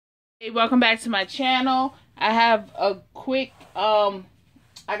Hey, welcome back to my channel. I have a quick I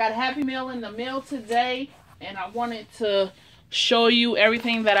got a Happy Meal in the mail today, and I wanted to show you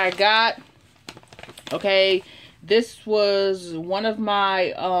everything that I got. Okay, this was one of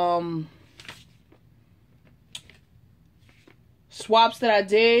my swaps that I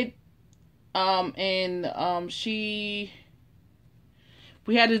did,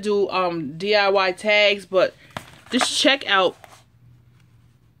 we had to do DIY tags, but just check out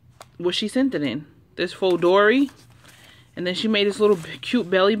what she sent it in. This Fodori, and then she made this little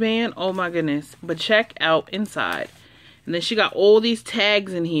cute belly band. Oh my goodness. But check out inside. And then she got all these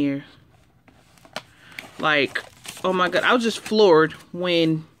tags in here. Like, oh my god, I was just floored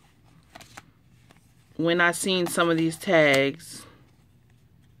when I seen some of these tags.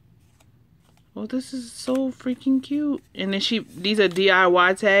 Oh, this is so freaking cute. And then these are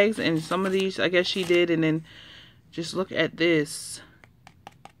DIY tags, and some of these I guess she did. And then just look at this.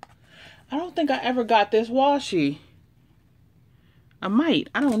 I don't think I ever got this washi. I might.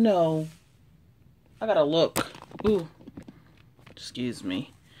 I don't know. I gotta look. Ooh. Excuse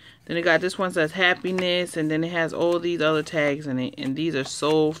me. Then it got this one says happiness. And then it has all these other tags in it. And these are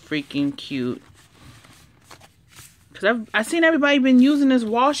so freaking cute. Because I've seen everybody been using this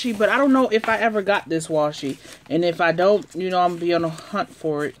washi. But I don't know if I ever got this washi. And if I don't, you know, I'm going to be on a hunt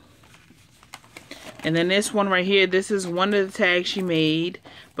for it. And then this one right here, this is one of the tags she made.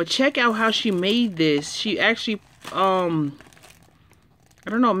 But check out how she made this. She actually, I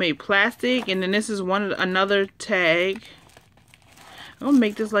don't know, made plastic. And then this is another tag. I'm going to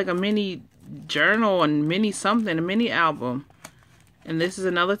make this like a mini journal and mini something, a mini album. And this is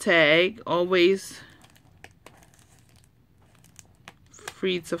another tag. Always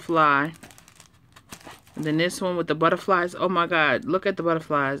free to fly. And then this one with the butterflies. Oh my god, look at the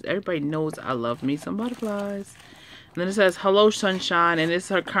butterflies. Everybody knows I love me some butterflies. And then it says, hello sunshine. And it's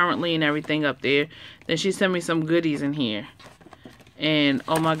her currently and everything up there. Then she sent me some goodies in here. And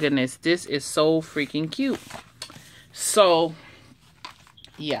oh my goodness, this is so freaking cute. So,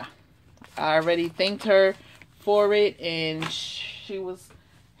 yeah. I already thanked her for it. And she was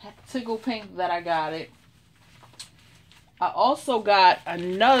tickled pink that I got it. I also got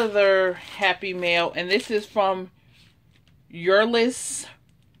another Happy Mail, and this is from Yorlis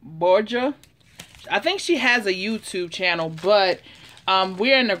Borgia. I think she has a YouTube channel, but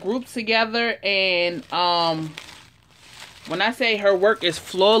we're in a group together, and when I say her work is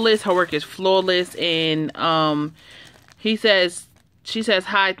flawless, her work is flawless. And she says,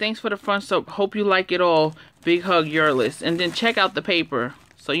 hi, thanks for the front soap. Hope you like it all. Big hug, Yorlis. And then check out the paper.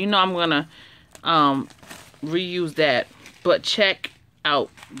 So you know I'm gonna reuse that. But check out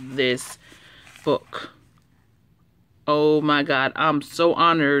this book. Oh my god, I'm so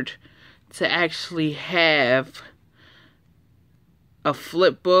honored to actually have a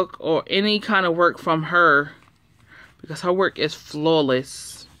flip book or any kind of work from her, because her work is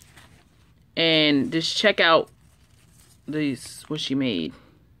flawless. And just check out what she made.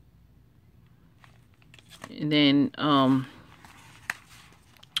 And then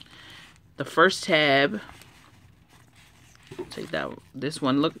the first tab, take this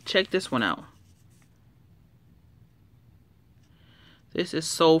one. Look, check this one out. This is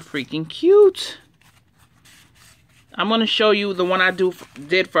so freaking cute. I'm gonna show you the one I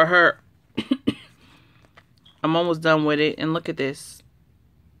did for her. I'm almost done with it, and look at this.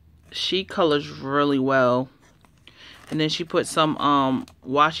 She colors really well. And then she put some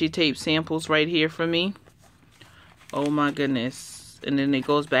washi tape samples right here for me. Oh my goodness. And then it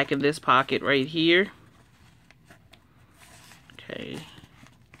goes back in this pocket right here. Okay,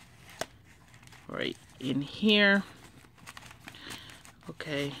 right in here.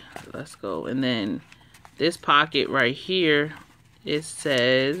 Okay, let's go. And then this pocket right here, it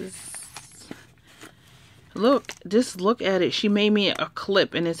says, look, just look at it. She made me a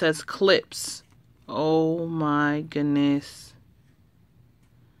clip, and it says clips. Oh my goodness.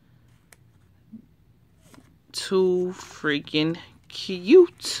 Too freaking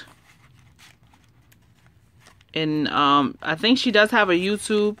cute. And I think she does have a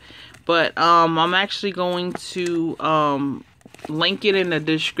YouTube, but I'm actually going to link it in the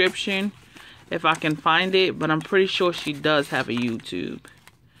description if I can find it, but I'm pretty sure she does have a YouTube.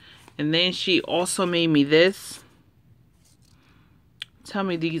 And then she also made me this. Tell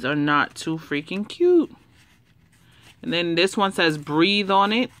me these are not too freaking cute. And then this one says breathe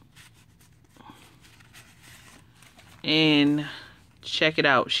on it. And check it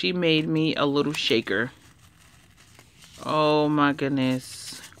out. She made me a little shaker. Oh my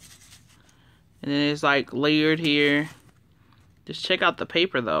goodness. And then it's like layered here. Just check out the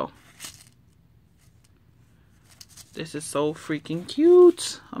paper though. This is so freaking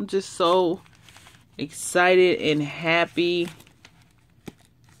cute. I'm just so excited and happy.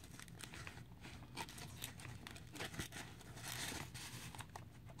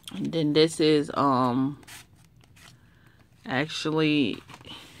 And then this is actually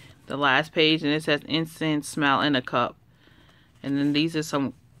the last page, and it says instant smile in a cup. And then these are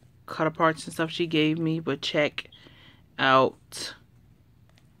some cut aparts and stuff she gave me, but check out,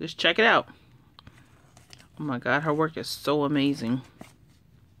 just check it out. Oh my god, her work is so amazing.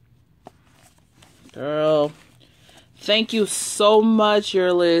 Girl, thank you so much,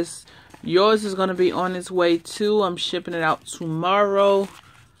 Yorlis. Yours is going to be on its way too. I'm shipping it out tomorrow.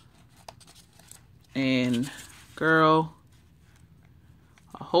 And girl,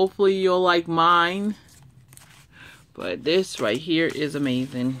 hopefully you'll like mine. But this right here is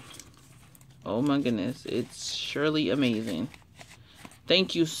amazing. Oh my goodness, it's surely amazing.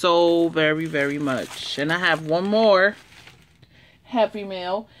 Thank you so very, very much. And I have one more Happy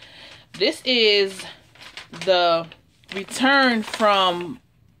Mail. This is the return from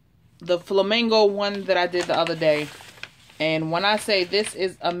the flamingo one that I did the other day. And when I say this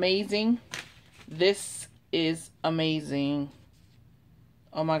is amazing, this is amazing.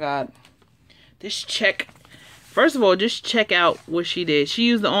 Oh my god. This check. First of all, just check out what she did. She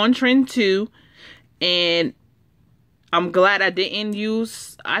used the On Trend 2. And I'm glad I didn't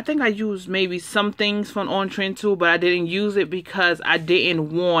use, I think I used maybe some things from On Trend 2, but I didn't use it because I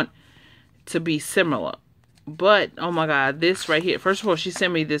didn't want to be similar. But, oh my god, this right here. First of all, she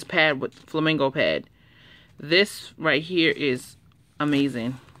sent me this pad with flamingo pad. This right here is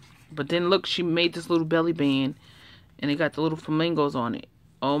amazing. But then look, she made this little belly band. And it got the little flamingos on it.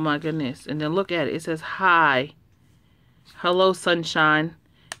 Oh my goodness. And then look at it. It says, hi. Hello, sunshine.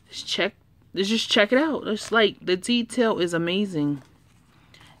 Just check it out. It's like, the detail is amazing.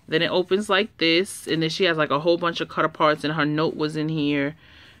 Then it opens like this. And then she has like a whole bunch of cut aparts. And her note was in here.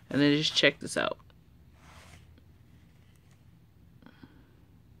 And then just check this out.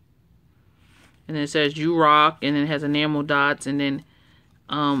 And then it says, you rock. And then it has enamel dots. And then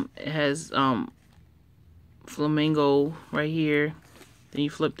it has flamingo right here. Then you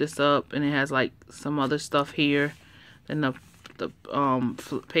flip this up. And it has like some other stuff here. Then the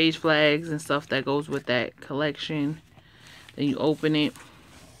page flags and stuff that goes with that collection. Then you open it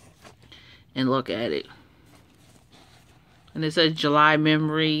and look at it. And it says July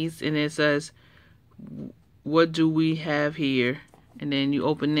memories. And it says, what do we have here? And then you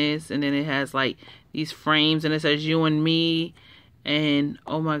open this. And then it has like these frames. And it says you and me. And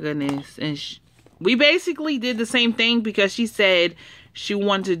oh my goodness. And we basically did the same thing because she said she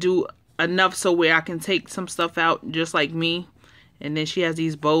wanted to do enough so where I can take some stuff out just like me. And then she has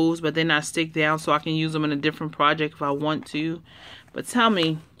these bows, but they're not stick down, so I can use them in a different project if I want to. But tell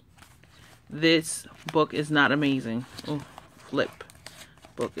me, this book is not amazing. Oh, flip.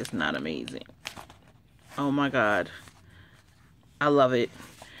 Book is not amazing. Oh my god. I love it.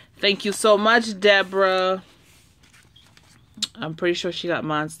 Thank you so much, Deborah. I'm pretty sure she got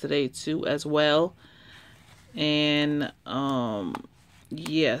mine today too as well. And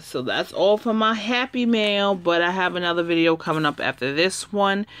yeah, so that's all for my Happy Mail, but I have another video coming up after this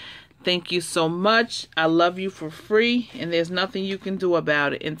one. Thank you so much. I love you for free, and there's nothing you can do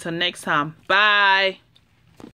about it. Until next time, bye.